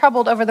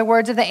troubled over the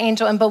words of the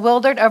angel and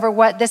bewildered over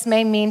what this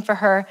may mean for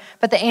her.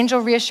 But the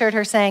angel reassured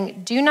her,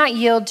 saying, "Do not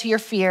yield to your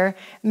fear,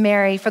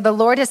 Mary, for the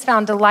Lord has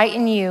found delight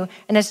in you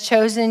and has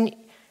chosen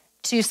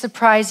to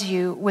surprise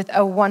you with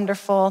a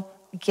wonderful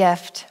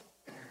gift."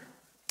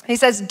 He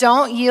says,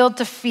 don't yield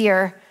to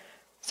fear.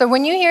 So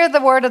when you hear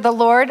the word of the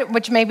Lord,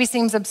 which maybe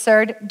seems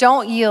absurd,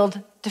 don't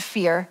yield to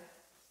fear.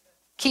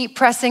 Keep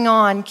pressing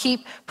on,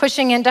 keep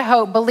pushing into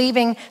hope,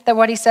 believing that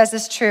what he says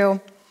is true.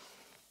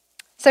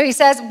 So he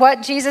says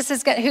who Jesus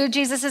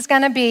is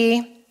going to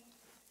be.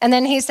 And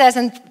then he says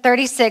in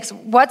 36,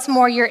 what's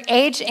more, your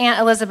aged Aunt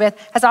Elizabeth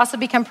has also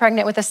become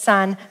pregnant with a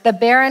son. The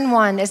barren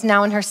one is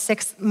now in her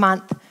 6th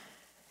month.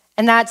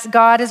 And that's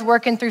God is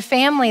working through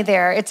family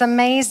there. It's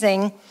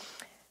amazing.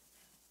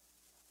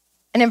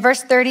 And in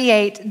verse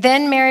 38,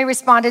 then Mary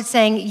responded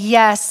saying,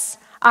 "Yes,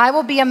 I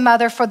will be a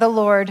mother for the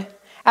Lord.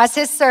 As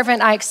his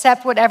servant, I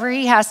accept whatever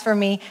he has for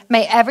me.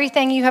 May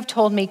everything you have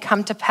told me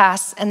come to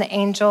pass." And the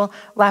angel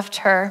left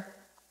her.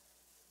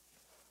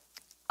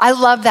 I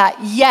love that.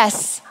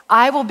 Yes,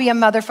 I will be a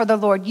mother for the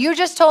Lord. You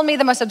just told me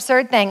the most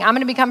absurd thing. I'm going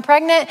to become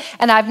pregnant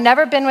and I've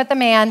never been with a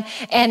man.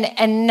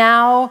 And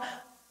now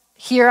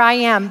here I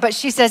am. But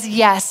she says,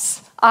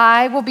 yes,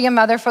 I will be a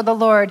mother for the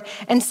Lord.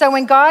 And so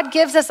when God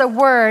gives us a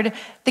word,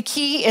 the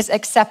key is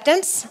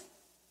acceptance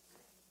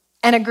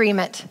and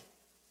agreement.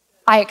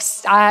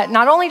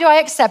 Not only do I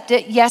accept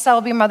it, yes, I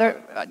will be a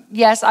mother,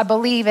 yes, I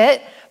believe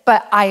it,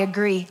 but I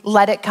agree.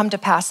 Let it come to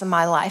pass in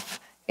my life.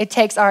 It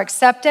takes our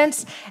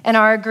acceptance and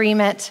our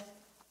agreement.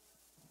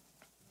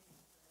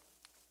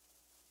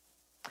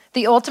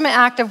 The ultimate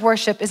act of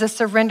worship is a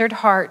surrendered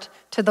heart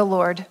to the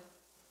Lord.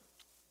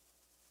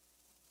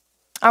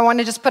 I want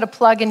to just put a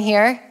plug in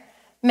here.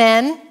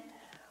 Men,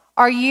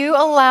 are you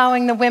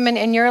allowing the women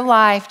in your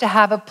life to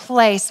have a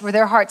place where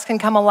their hearts can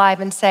come alive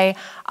and say,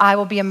 I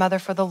will be a mother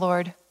for the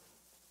Lord?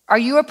 Are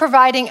you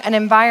providing an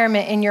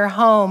environment in your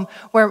home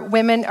where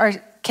women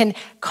can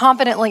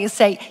confidently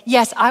say,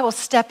 yes, I will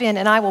step in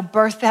and I will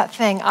birth that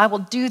thing. I will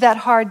do that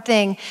hard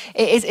thing.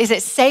 Is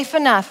it safe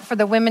enough for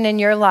the women in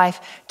your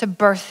life to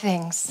birth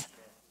things,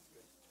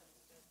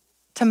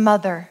 to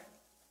mother,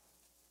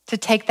 to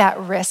take that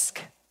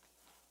risk?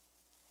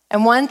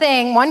 And one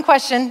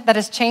question that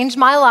has changed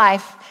my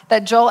life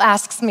that Joel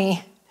asks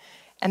me,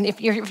 and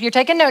if you're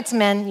taking notes,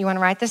 men, you want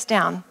to write this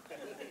down.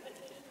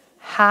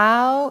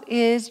 How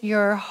is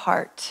your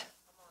heart?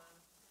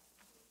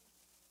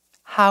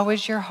 How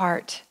is your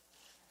heart?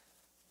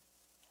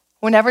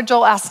 Whenever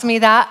Joel asks me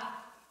that,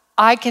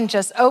 I can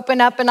just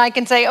open up and I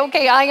can say,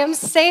 okay, I am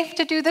safe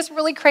to do this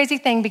really crazy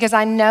thing because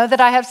I know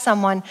that I have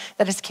someone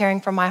that is caring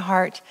for my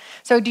heart.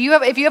 So if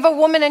you have a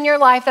woman in your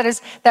life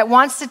that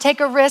wants to take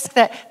a risk,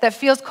 that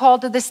feels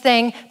called to this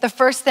thing, the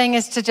first thing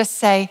is to just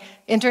say,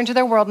 enter into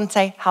their world and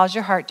say, how's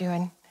your heart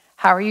doing?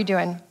 How are you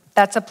doing?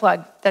 That's a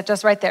plug. That's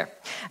just right there.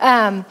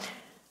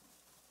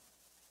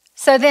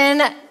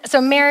 So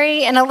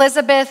Mary and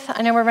Elizabeth,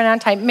 I know we're running out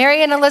of time.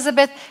 Mary and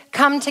Elizabeth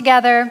come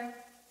together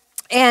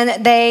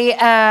and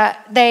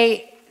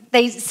they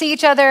see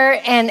each other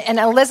and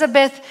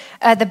Elizabeth,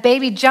 the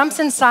baby jumps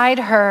inside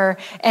her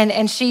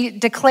and she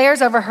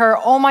declares over her,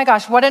 oh my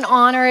gosh, what an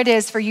honor it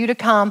is for you to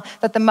come,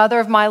 that the mother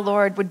of my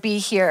Lord would be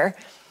here.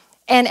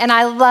 And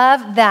I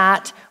love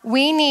that.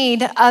 We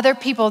need other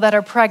people that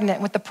are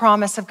pregnant with the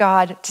promise of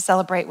God to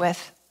celebrate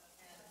with.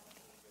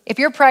 If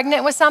you're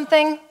pregnant with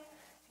something,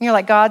 and you're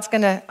like,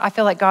 I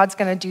feel like God's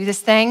gonna do this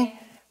thing,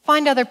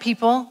 find other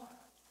people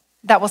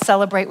that will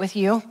celebrate with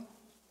you.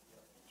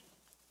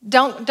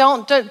 Don't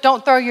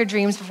throw your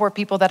dreams before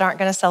people that aren't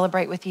gonna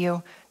celebrate with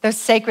you. Those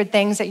sacred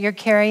things that you're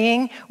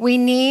carrying, we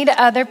need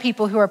other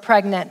people who are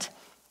pregnant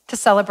to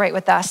celebrate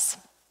with us.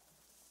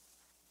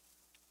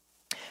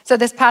 So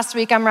this past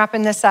week, I'm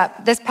wrapping this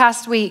up. This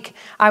past week,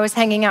 I was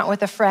hanging out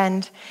with a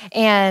friend,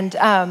 and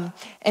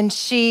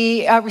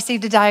she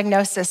received a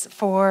diagnosis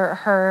for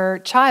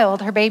her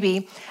child, her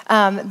baby.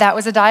 That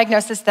was a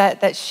diagnosis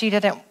that she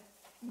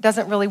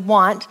doesn't really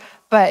want,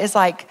 but is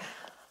like,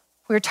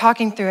 we were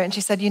talking through it, and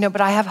she said,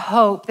 but I have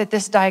hope that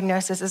this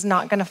diagnosis is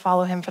not going to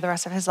follow him for the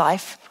rest of his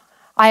life.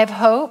 I have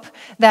hope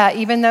that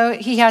even though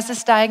he has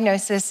this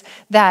diagnosis,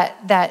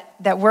 that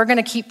we're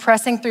going to keep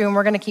pressing through and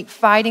we're going to keep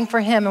fighting for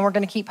him and we're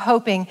going to keep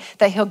hoping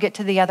that he'll get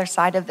to the other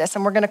side of this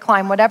and we're going to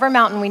climb whatever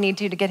mountain we need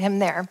to get him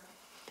there.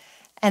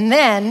 And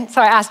then,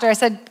 so I asked her, I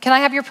said, can I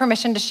have your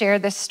permission to share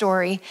this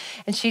story?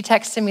 And she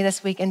texted me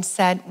this week and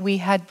said, we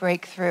had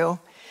breakthrough.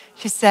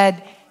 She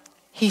said,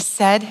 he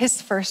said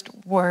his first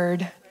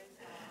word.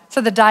 So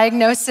the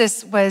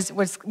diagnosis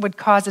would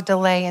cause a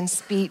delay in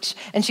speech.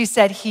 And she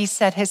said, he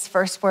said his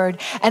first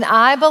word. And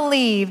I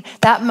believe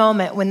that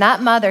moment when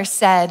that mother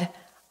said,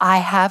 I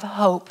have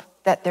hope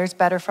that there's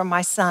better for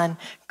my son,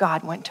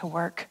 God went to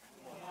work.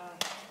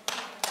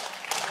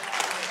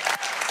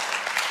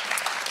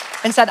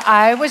 And said,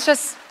 I was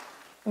just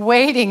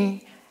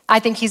waiting. I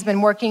think he's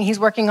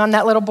working on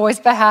that little boy's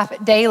behalf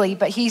daily,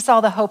 but he saw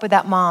the hope of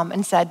that mom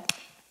and said,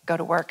 go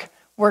to work.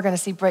 We're going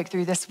to see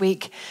breakthrough this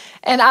week.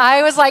 And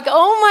I was like,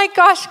 oh my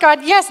gosh,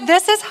 God, yes,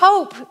 this is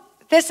hope.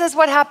 This is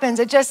what happens.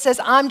 It just says,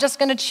 I'm just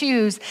going to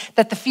choose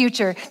that the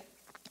future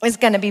is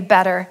going to be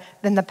better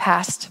than the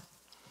past.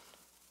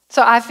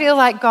 So I feel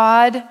like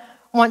God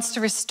wants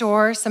to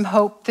restore some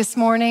hope this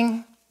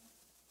morning.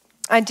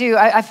 I do.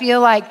 I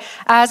feel like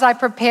as I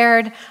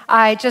prepared,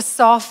 I just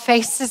saw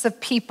faces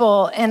of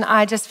people, and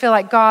I just feel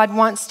like God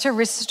wants to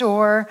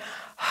restore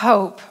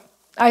hope.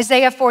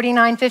 Isaiah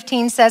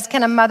 49:15 says,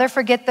 can a mother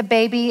forget the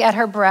baby at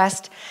her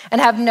breast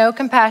and have no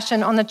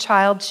compassion on the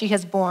child she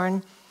has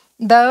born?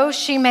 Though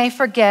she may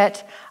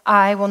forget,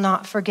 I will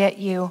not forget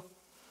you.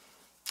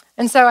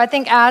 And so I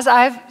think as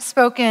I've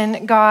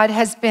spoken, God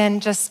has been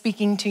just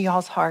speaking to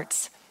y'all's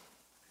hearts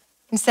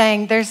and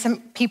saying there's some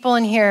people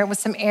in here with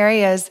some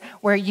areas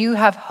where you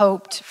have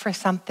hoped for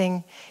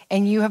something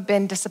and you have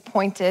been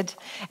disappointed.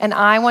 And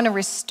I want to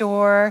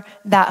restore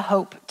that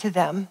hope to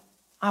them.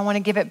 I want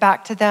to give it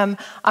back to them.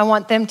 I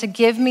want them to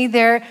give me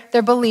their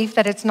belief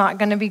that it's not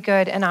going to be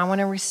good, and I want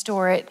to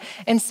restore it.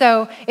 And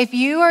so if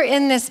you are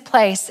in this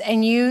place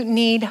and you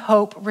need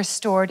hope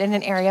restored in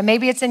an area,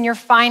 maybe it's in your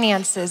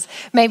finances,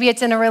 maybe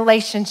it's in a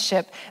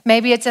relationship,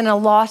 maybe it's in a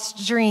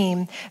lost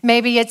dream,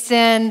 maybe it's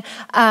in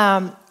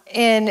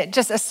in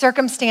just a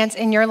circumstance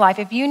in your life,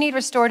 if you need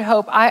restored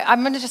hope,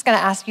 I'm just gonna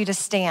ask you to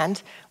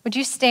stand. Would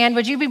you stand?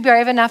 Would you be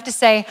brave enough to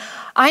say,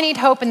 I need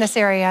hope in this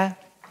area?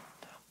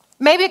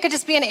 Maybe it could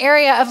just be an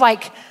area of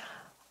like,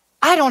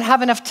 I don't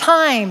have enough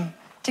time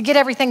to get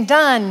everything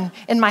done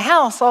in my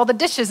house, all the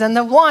dishes and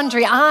the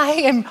laundry. I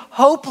am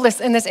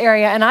hopeless in this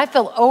area and I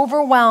feel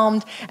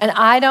overwhelmed and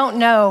I don't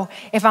know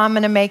if I'm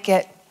gonna make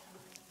it.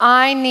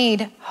 I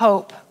need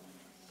hope.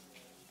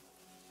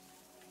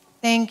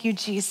 Thank you,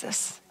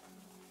 Jesus.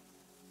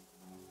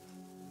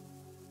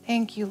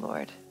 Thank you,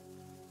 Lord.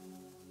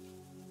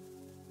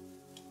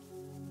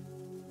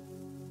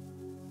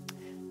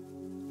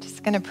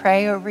 Just gonna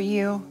pray over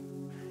you.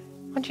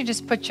 Why don't you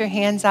just put your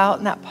hands out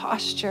in that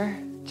posture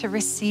to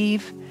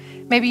receive.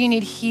 Maybe you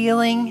need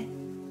healing.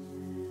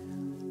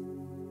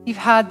 You've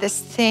had this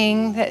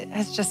thing that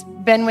has just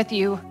been with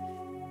you.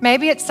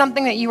 Maybe it's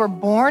something that you were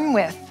born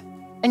with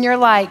and you're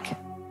like,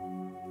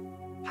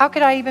 how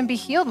could I even be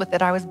healed with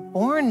it? I was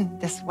born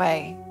this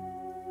way.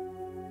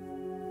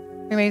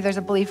 Or maybe there's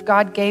a belief,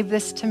 God gave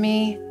this to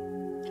me.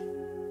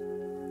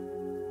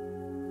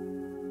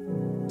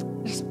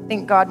 I just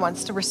think God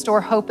wants to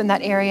restore hope in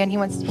that area and he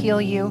wants to heal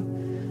you.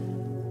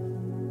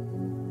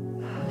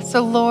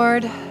 So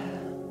Lord,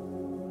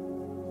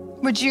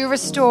 would you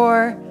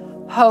restore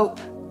hope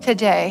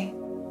today?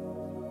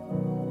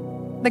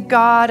 The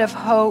God of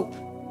hope.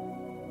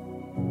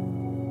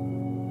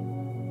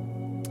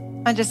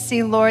 I just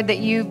see, Lord, that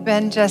you've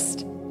been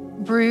just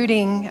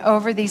brooding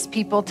over these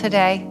people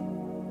today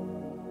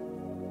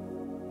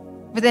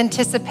with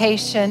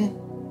anticipation.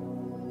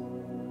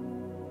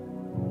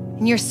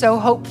 And you're so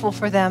hopeful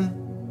for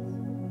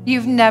them.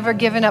 You've never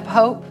given up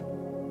hope.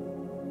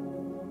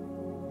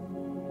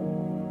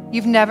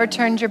 You've never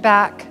turned your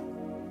back.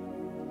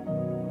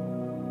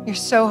 You're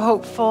so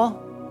hopeful.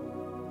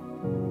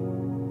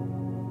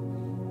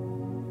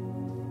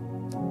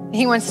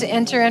 He wants to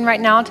enter in right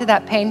now to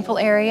that painful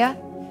area.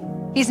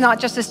 He's not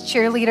just this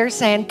cheerleader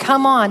saying,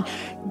 come on,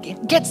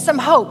 get some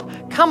hope.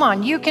 Come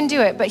on, you can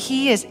do it. But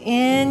he is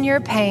in your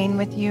pain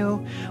with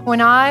you.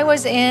 When I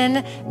was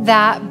in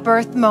that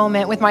birth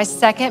moment with my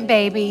second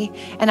baby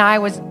and I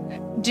was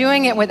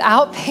doing it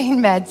without pain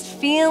meds,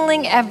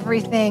 feeling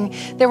everything,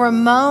 there were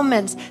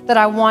moments that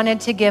I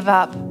wanted to give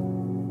up.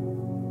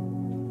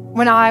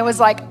 When I was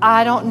like,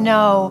 I don't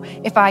know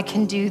if I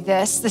can do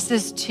this. This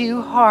is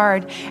too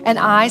hard. And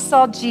I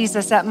saw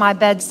Jesus at my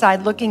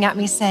bedside looking at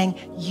me saying,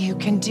 you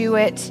can do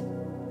it.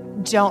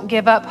 Don't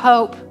give up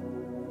hope.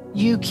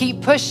 You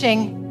keep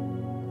pushing.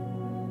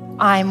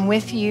 I'm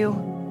with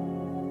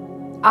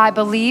you. I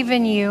believe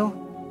in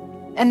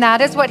you. And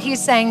that is what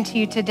he's saying to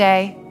you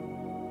today.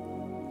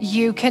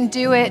 You can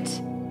do it.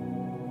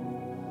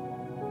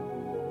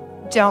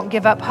 Don't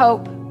give up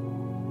hope.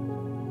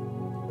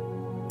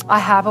 I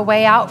have a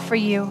way out for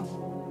you.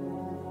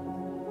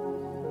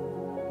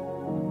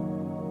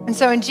 And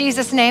so in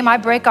Jesus' name, I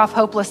break off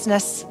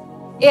hopelessness.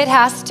 It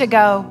has to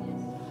go.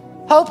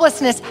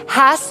 Hopelessness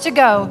has to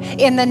go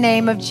in the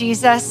name of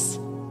Jesus.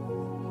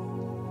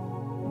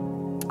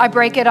 I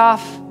break it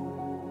off.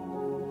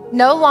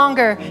 No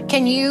longer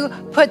can you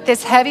put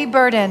this heavy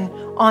burden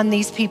on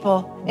these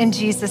people in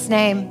Jesus'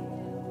 name.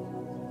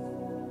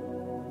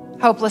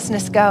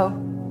 Hopelessness, go.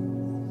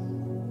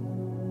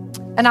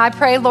 And I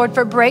pray, Lord,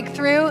 for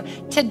breakthrough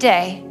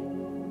today.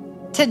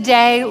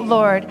 Today,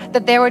 Lord,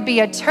 that there would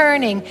be a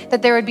turning,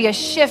 that there would be a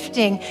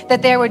shifting,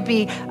 that there would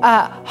be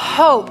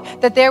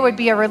hope, that there would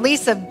be a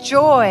release of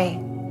joy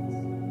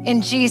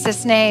in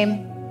Jesus'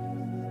 name.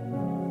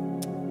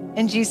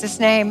 In Jesus'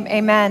 name,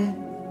 amen.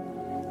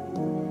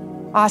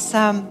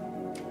 Awesome.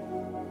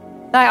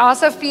 And I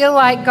also feel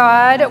like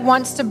God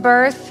wants to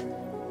birth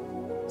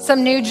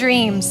some new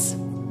dreams.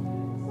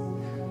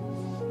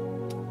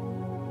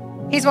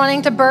 He's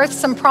wanting to birth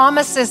some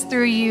promises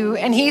through you,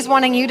 and he's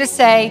wanting you to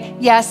say,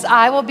 yes,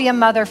 I will be a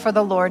mother for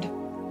the Lord.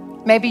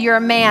 Maybe you're a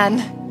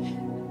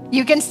man.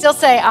 You can still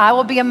say, I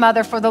will be a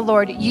mother for the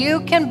Lord. You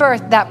can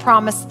birth that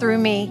promise through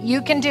me.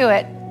 You can do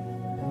it.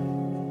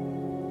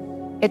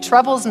 It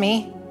troubles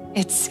me.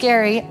 It's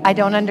scary. I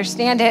don't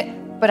understand it,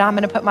 but I'm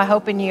going to put my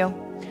hope in you.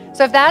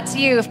 So if that's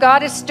you, if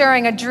God is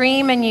stirring a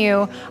dream in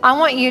you, I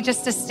want you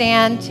just to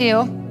stand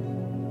too.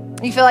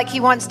 You feel like he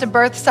wants to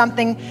birth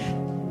something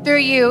through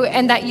you,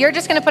 and that you're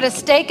just gonna put a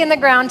stake in the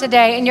ground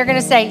today and you're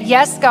gonna say,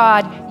 yes,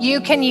 God,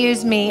 you can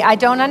use me. I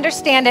don't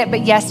understand it,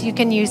 but yes, you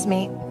can use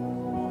me.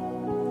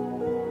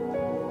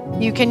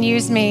 You can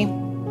use me.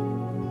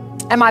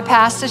 And my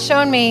past has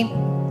shown me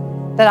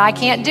that I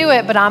can't do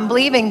it, but I'm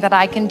believing that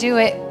I can do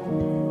it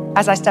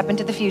as I step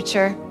into the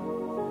future.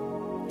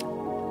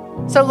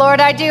 So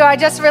Lord, I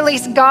just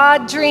release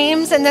God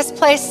dreams in this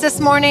place this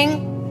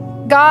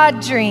morning. God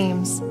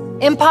dreams,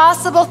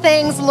 impossible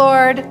things,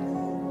 Lord.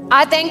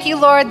 I thank you,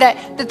 Lord,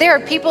 that there are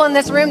people in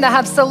this room that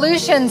have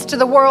solutions to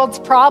the world's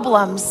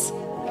problems.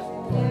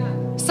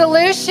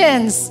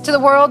 Solutions to the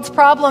world's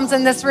problems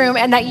in this room,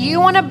 and that you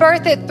want to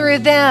birth it through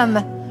them.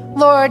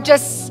 Lord,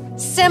 just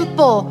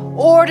simple,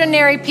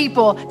 ordinary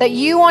people that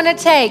you want to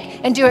take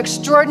and do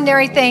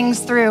extraordinary things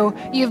through.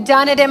 You've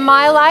done it in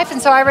my life,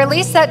 and so I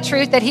release that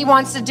truth that he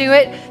wants to do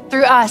it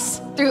through us,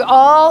 through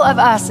all of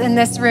us in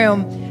this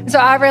room. So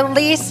I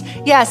release,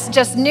 yes,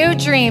 just new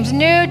dreams,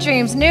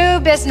 new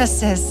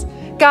businesses.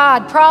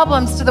 God,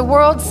 problems to the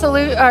world's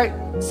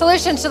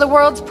solutions to the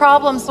world's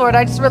problems, Lord.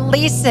 I just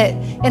release it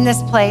in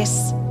this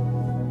place.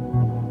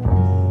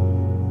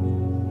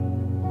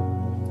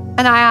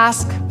 And I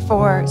ask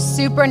for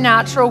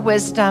supernatural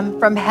wisdom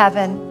from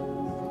heaven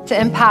to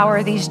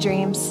empower these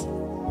dreams.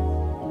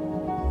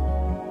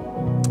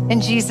 In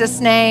Jesus'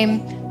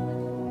 name,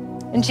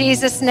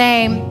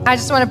 I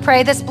just want to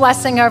pray this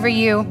blessing over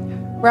you.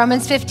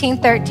 Romans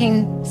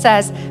 15:13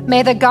 says,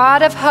 may the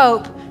God of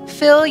hope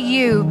fill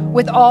you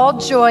with all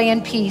joy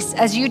and peace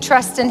as you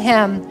trust in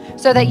him,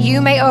 so that you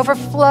may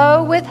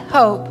overflow with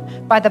hope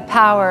by the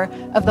power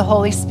of the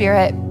Holy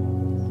Spirit.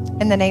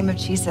 In the name of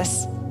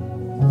Jesus.